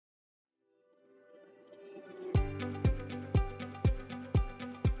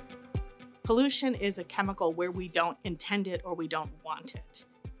Pollution is a chemical where we don't intend it or we don't want it.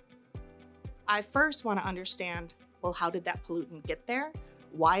 I first want to understand, well, how did that pollutant get there?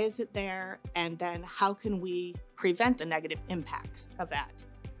 Why is it there? And then how can we prevent the negative impacts of that?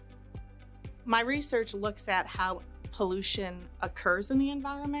 My research looks at how pollution occurs in the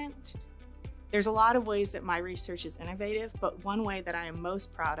environment. There's a lot of ways that my research is innovative, but one way that I am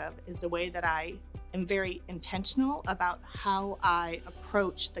most proud of is the way that I am very intentional about how I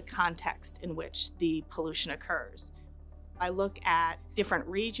approach the context in which the pollution occurs. I look at different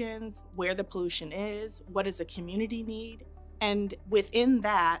regions, where the pollution is, what does a community need, and within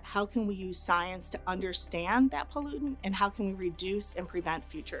that, how can we use science to understand that pollutant and how can we reduce and prevent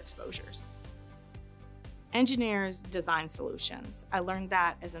future exposures? Engineers design solutions. I learned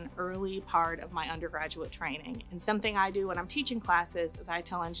that as an early part of my undergraduate training. And something I do when I'm teaching classes is I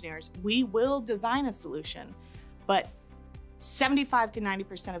tell engineers, we will design a solution, but 75 to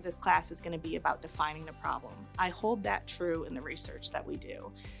 90% of this class is going to be about defining the problem. I hold that true in the research that we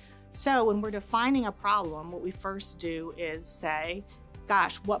do. So when we're defining a problem, what we first do is say,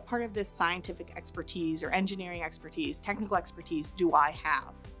 gosh, what part of this scientific expertise or engineering expertise, technical expertise do I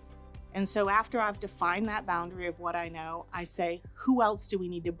have? And so after I've defined that boundary of what I know, I say, who else do we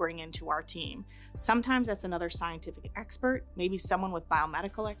need to bring into our team? Sometimes that's another scientific expert, maybe someone with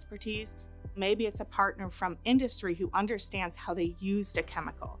biomedical expertise. Maybe it's a partner from industry who understands how they used a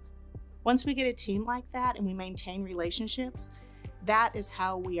chemical. Once we get a team like that and we maintain relationships, that is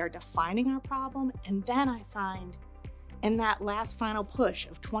how we are defining our problem. And then I find in that last final push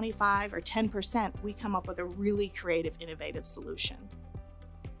of 25 or 10%, we come up with a really creative, innovative solution.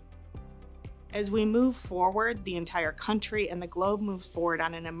 As we move forward, the entire country and the globe moves forward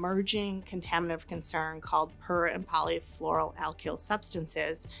on an emerging contaminative concern called per- and polyfluoroalkyl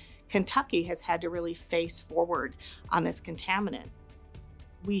substances. Kentucky has had to really face forward on this contaminant.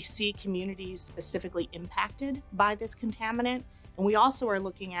 We see communities specifically impacted by this contaminant, and we also are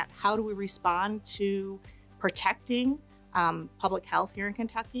looking at how do we respond to protecting public health here in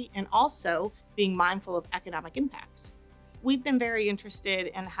Kentucky and also being mindful of economic impacts. We've been very interested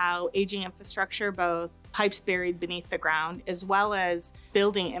in how aging infrastructure, both pipes buried beneath the ground, as well as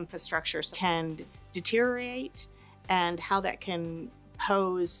building infrastructure can deteriorate and how that can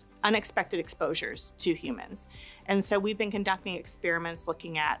pose unexpected exposures to humans. And so we've been conducting experiments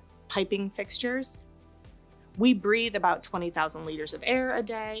looking at piping fixtures. We breathe about 20,000 liters of air a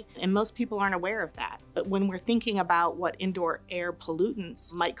day, and most people aren't aware of that. But when we're thinking about what indoor air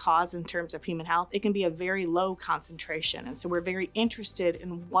pollutants might cause in terms of human health, it can be a very low concentration. And so we're very interested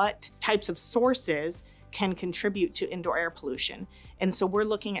in what types of sources can contribute to indoor air pollution. And so we're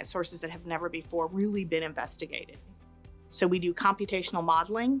looking at sources that have never before really been investigated. So we do computational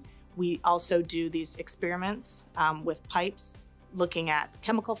modeling. We also do these experiments with pipes, looking at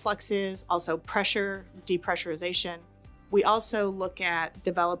chemical fluxes, also pressure, depressurization. We also look at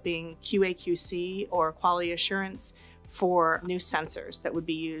developing QA/QC or quality assurance for new sensors that would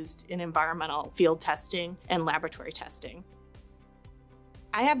be used in environmental field testing and laboratory testing.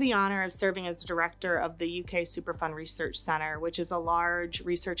 I have the honor of serving as the director of the UK Superfund Research Centre, which is a large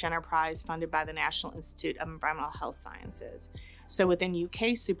research enterprise funded by the National Institute of Environmental Health Sciences. So within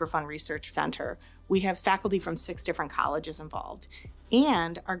UK Superfund Research Centre, we have faculty from 6 different colleges involved,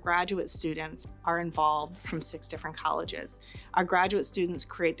 and our graduate students are involved from 6 different colleges. Our graduate students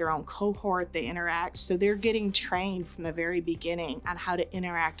create their own cohort, they interact, so they're getting trained from the very beginning on how to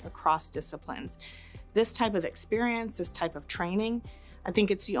interact across disciplines. This type of experience, this type of training, I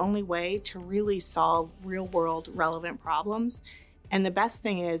think it's the only way to really solve real-world relevant problems. And the best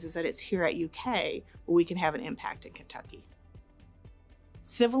thing is that it's here at UK where we can have an impact in Kentucky.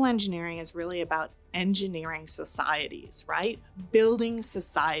 Civil engineering is really about engineering societies, right? Building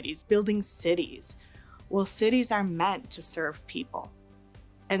societies, building cities. Well, cities are meant to serve people.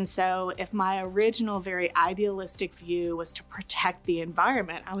 And so if my original very idealistic view was to protect the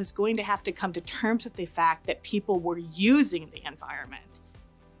environment, I was going to have to come to terms with the fact that people were using the environment.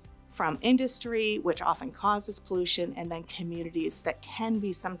 From industry, which often causes pollution, and then communities that can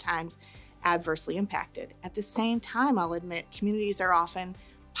be sometimes adversely impacted. At the same time, I'll admit, communities are often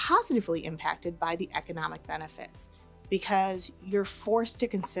positively impacted by the economic benefits because you're forced to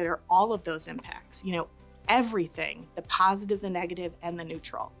consider all of those impacts, everything, the positive, the negative, and the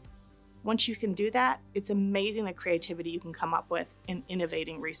neutral. Once you can do that, it's amazing the creativity you can come up with in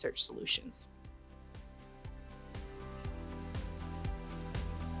innovating research solutions.